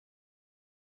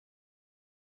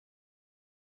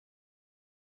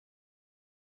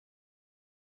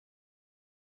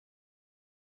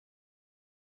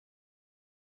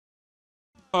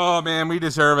Oh, man, we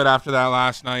deserve it after that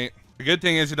last night. The good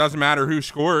thing is it doesn't matter who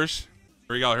scores.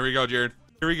 Here we go. Here we go, Jared.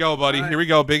 Here we go, buddy. Here we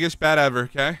go. Biggest bet ever,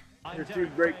 okay? They're two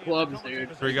great clubs, dude.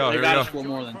 Here we go. They Here we gotta go. score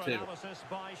more than two.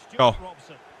 Go.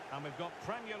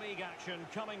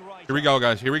 Here we go,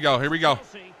 guys. Here we go. Here we go.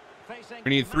 We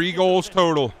need 3 goals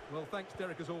total. Well, thanks,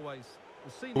 Derek, as always.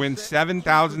 Win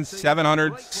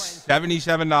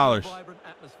 $7,777. Vibrant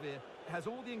atmosphere has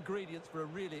all the ingredients for a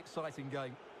really exciting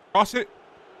game. Cross it.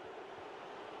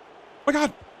 Oh my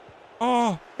God.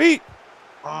 Oh, feet.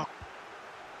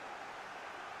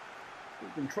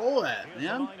 Control that,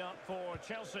 man.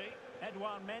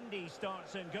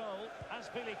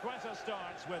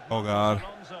 Oh God.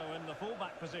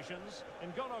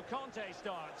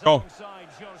 Go.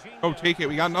 Go take it.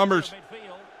 We got numbers.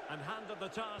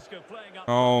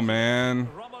 Oh man.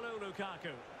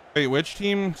 Wait, which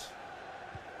teams?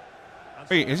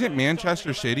 Wait, is it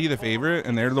Manchester City the favorite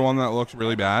and they're the one that looks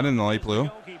really bad in the light blue?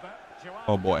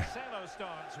 Oh boy.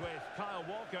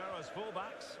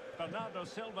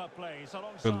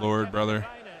 Good Lord, brother.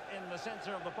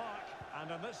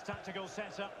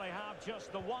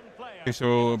 Okay,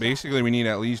 so basically we need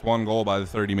at least 1 goal by the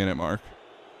 30-minute mark.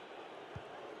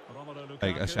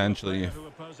 Like, essentially,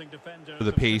 for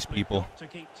the pace people.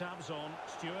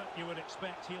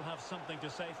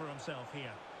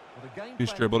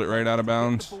 He's dribbled it right out of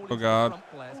bounds. Oh, God.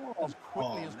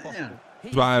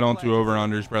 That's why I don't do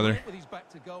over-unders, brother.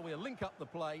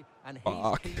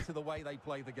 Fuck.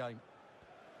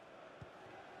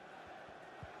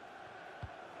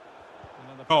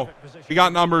 Oh, we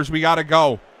got numbers. We got to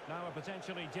go. Now a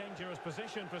potentially dangerous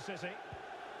position for City.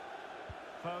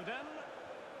 Foden.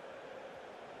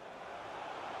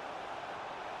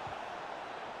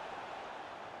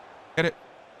 Get it.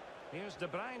 Here's De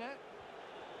Bruyne.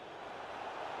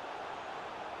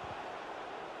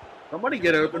 Somebody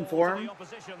get open for him.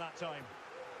 That's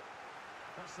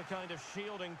the kind of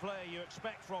shielding play you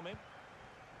expect from him.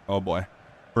 Oh boy,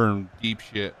 we're in deep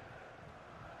shit.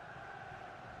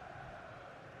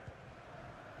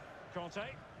 Conte.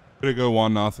 Gonna go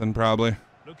 1-0 probably.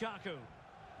 Lukaku.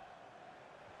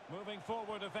 Moving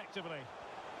forward effectively.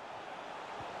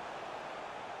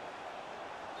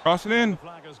 Cross it in. The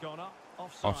flag has gone up.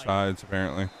 Offside. Offsides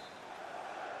apparently.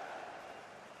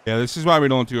 Yeah, this is why we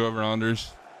don't do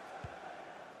over-unders.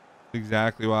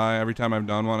 Exactly why. Every time I've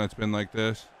done one, it's been like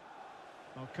this.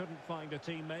 Well, couldn't find a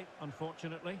teammate,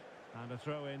 unfortunately. And a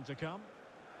throw in to come.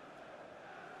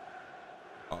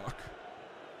 Fuck.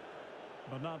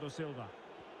 Bernardo Silva.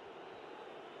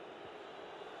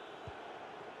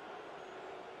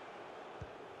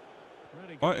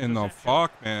 Really What in the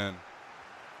fuck, man?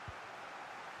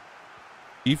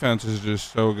 Defense is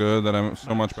just so good that I'm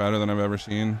so much better than I've ever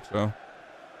seen. So.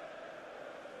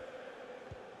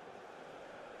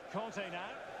 Conte now.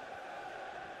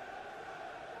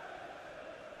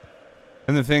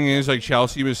 And the thing is, like,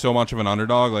 Chelsea was so much of an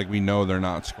underdog, like, we know they're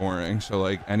not scoring. So,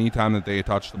 like, anytime that they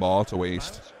touch the ball, it's a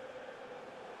waste.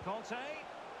 Conte.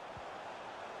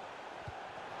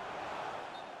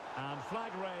 And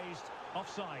flag raised.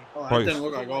 Offside. Oh, that didn't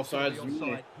look like offside to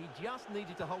me. He just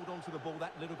needed to hold on to the ball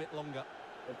that little bit longer.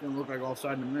 That didn't look like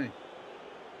offside to me.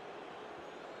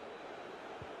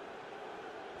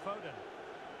 Foden.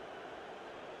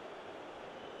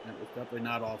 That was definitely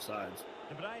not offsides.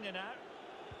 De Bruyne now.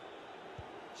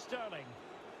 Sterling.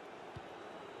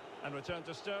 And return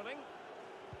to Sterling.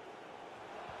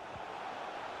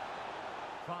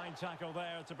 Fine tackle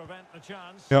there to prevent the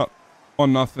chance. Yep.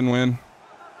 1-0 win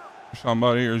for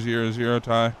somebody, or 0-0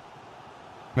 tie.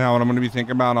 Now what I'm going to be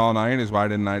thinking about all night is why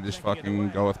didn't I just fucking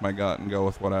go with my gut and go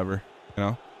with whatever, you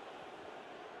know?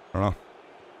 I don't know.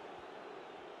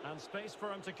 And space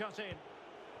for him to cut in.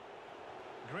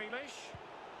 Grealish.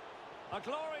 A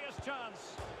glorious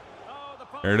chance. Oh, the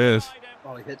There it is.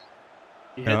 Oh, he hit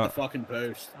Yeah. the fucking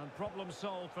post. And problem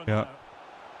solved for Yeah. now.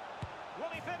 Will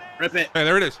he finish? Rip it. Hey,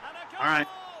 there it is. And a All right.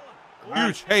 goal!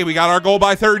 Huge. Hey, we got our goal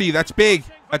by 30. That's big.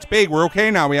 That's big. We're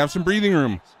okay now. We have some breathing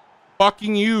room.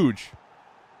 Fucking huge.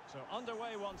 So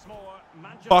underway once more.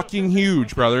 Manchester Fucking City huge,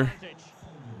 with brother. advantage.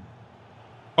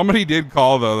 Somebody did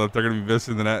call, though, that they're going to be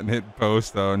missing the net and hit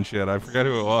post, though, and shit. I forget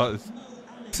who it was.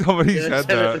 Somebody Yeah, said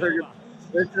that.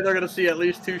 They're going to see at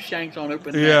least 2 shanks on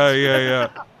open Yeah,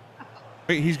 nets. yeah.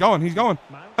 Wait, he's going. He's going.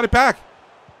 Cut it back.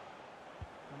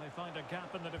 And they find a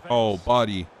gap in the defense. Oh,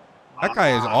 buddy. That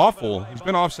guy is awful. He's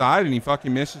been offside, and he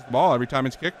fucking misses the ball every time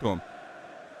it's kicked to him.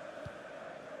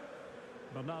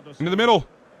 Bernardo Into Silva. the middle.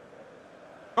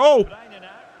 Oh. Bruyne now.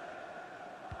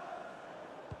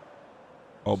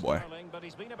 Oh, boy. Sterling, but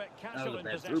he's been a bit That casual was a in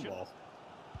bad through possession. ball.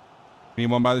 We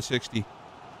need one by the 60.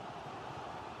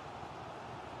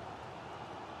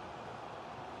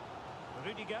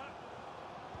 Rudiger.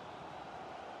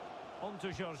 On to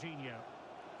Jorginho.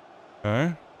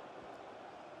 Okay.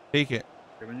 Take it.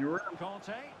 Giving you room.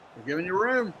 Conte. We're giving you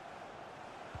room.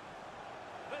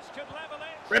 This could level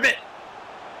it. Rip it.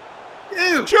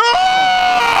 Dude. Shoot!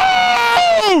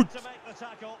 To make the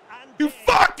tackle and You dig.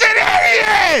 fucking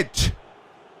idiot!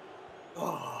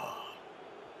 Oh.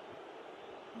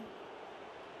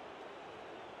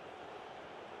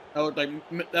 That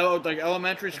looked like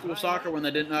elementary school soccer when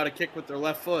they didn't know how to kick with their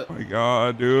left foot. Oh my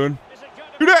god, dude. Is it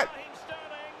going to Do be that! Raheem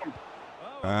Sterling?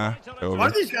 Oh, Ah, right it's on over. Why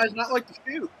do these guys not like to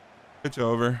shoot? It's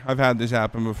over. I've had this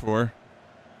happen before.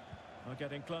 We're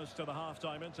getting close to the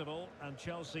half-time interval, and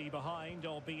Chelsea behind,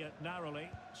 albeit narrowly.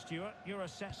 Stuart, your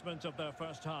assessment of their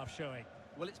first half showing?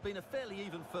 Well, it's been a fairly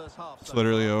even first half. It's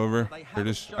literally over. They're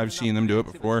just, I've seen them do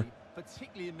it before.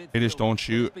 They just don't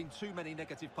shoot. There's been too many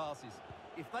negative passes.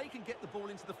 If they can get the ball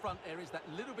into the front areas that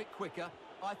little bit quicker,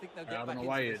 I think they'll I get don't back know into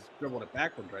why you this. dribbled it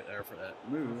backwards right there for that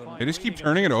move. They just keep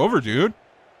turning it over, dude.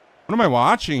 What am I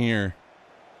watching here?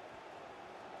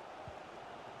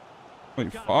 Holy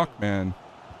fuck, man.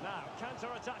 Now,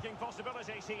 counter-attacking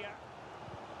possibilities here.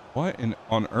 What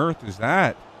on earth is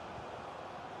that?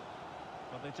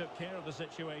 But they took care of the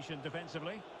situation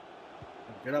defensively.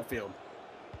 Get upfield.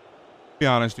 Be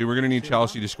honest, dude. We're gonna need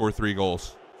Chelsea to score 3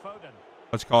 goals. Foden.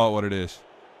 Let's call it what it is.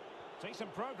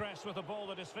 Decent progress with the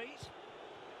ball at his feet.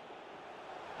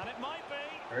 And it might be.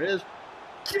 There it is.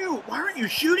 Dude, why aren't you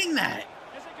shooting that?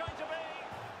 Is it going to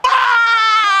be?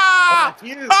 Oh, that's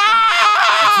huge.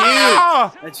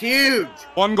 Ah! That's huge.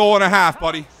 1 goal and a half,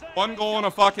 buddy. 1 goal and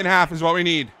a fucking half is what we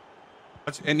need.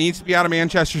 It needs to be out of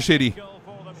Manchester City. Goal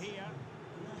for them here.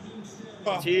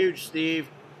 That's huge, Steve.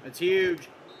 That's huge.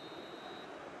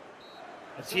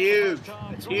 That's huge.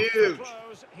 That's huge.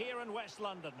 Here in West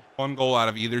London. 1 goal out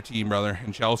of either team, brother.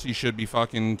 And Chelsea should be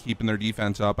fucking keeping their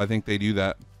defense up. I think they do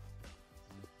that.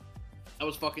 That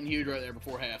was fucking huge right there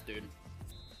before half, dude.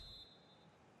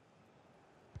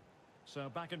 So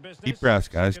back in business. Deep breaths,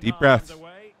 guys. Second Deep half breaths.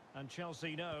 underway, and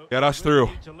Chelsea know Get us they really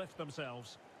through. need to lift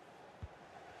themselves.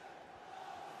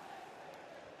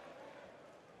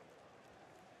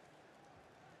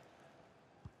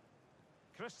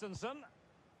 Christensen.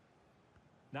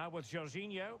 Now with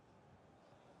Jorginho.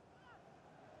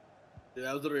 Dude,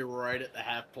 that was literally right at the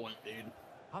half point, dude.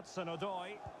 Hudson-Odoi.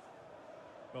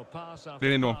 Will pass Get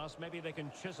after into him. pass. Maybe they can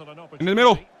chisel an opportunity. In the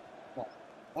middle.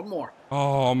 One more. Oh,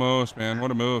 almost, man.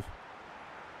 What a move.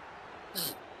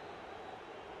 What's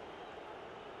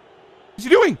he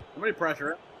doing? Somebody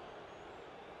pressure it.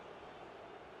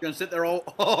 Gonna sit there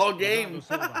all game.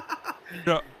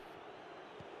 Yeah.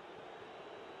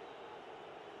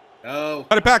 Oh.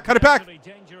 Cut it back. Cut it back. Really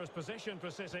dangerous position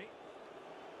for City.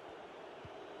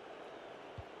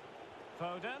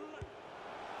 Foden.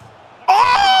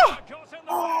 Oh! Caught in the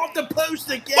Oh, way. the post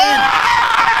again.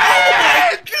 Ah!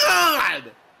 Oh, my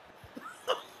God.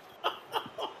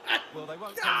 Well, they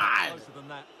won't God. come much closer than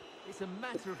that. It's a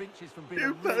matter of inches from being 2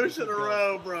 a really posts in a good goal.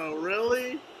 row, bro.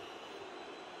 Really?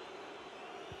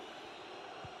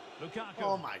 Lukaku.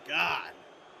 Oh, my God.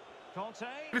 Conte.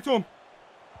 Get it to him.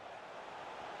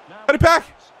 Now Cut it back.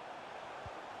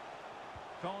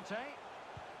 Conte.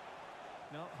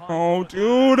 No, high Oh, ball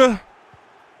dude.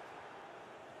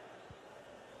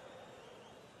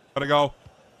 Gotta go.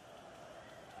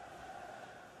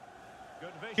 Good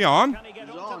vision. He on? Can he get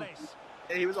He's onto on. this?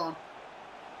 Yeah, he was on.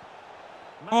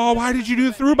 Oh, why did you do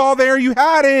the through ball there? You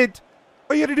had it.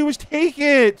 All you had to do was take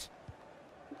it.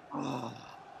 Oh.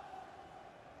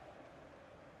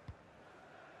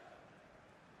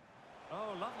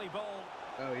 Oh, lovely ball.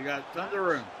 Oh, you got tons of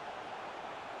room.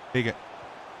 Take it.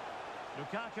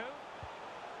 Lukaku.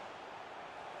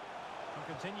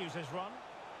 Who continues his run.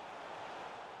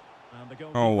 And the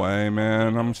goal. No way,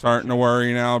 man. I'm starting to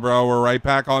worry now, bro. We're right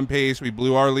back on pace. We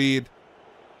blew our lead.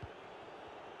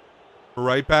 We're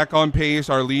right back on pace.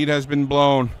 Our lead has been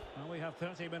blown. Well, we have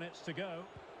 30 minutes to go.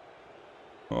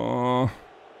 Oh.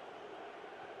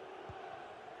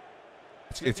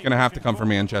 It's going to have to come from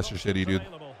Manchester City, dude.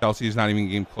 Chelsea is not even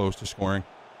game close to scoring.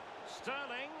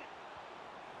 Sterling.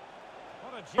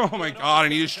 What a Oh, my God.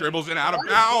 And he just dribbles it out of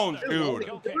bounds, Dude, why are dude.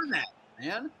 you doing that,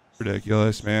 man?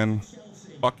 Ridiculous, man.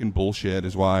 Fucking bullshit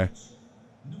is why.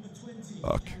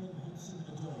 Fuck.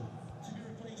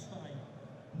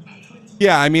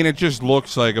 Yeah, I mean, it just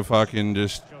looks like a fucking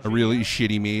just a really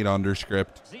shitty made under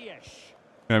script. Ziyech.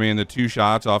 I mean, the 2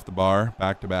 shots off the bar,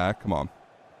 back to back. Come on.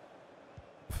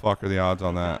 The fuck are the odds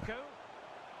on that? Lukaku.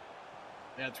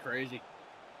 That's crazy.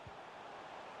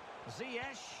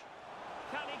 Ziyech.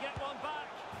 Can he get one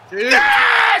back? Dude.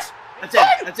 Yes! That's it.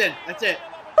 That's it. That's it.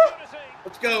 Opportunity.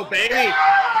 Let's go, baby.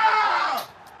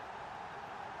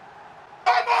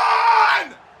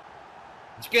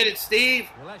 get it, Steve.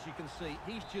 Well, as you can see,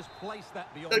 he's just placed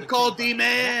that beyond Good the call, keeper.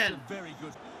 D-man. That's a very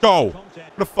good. Go. What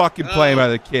a fucking play by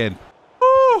the kid.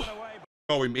 Woo. Away.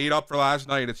 Oh, we made up for last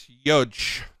night. It's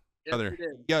huge. Yes, Brother. we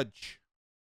did. Huge.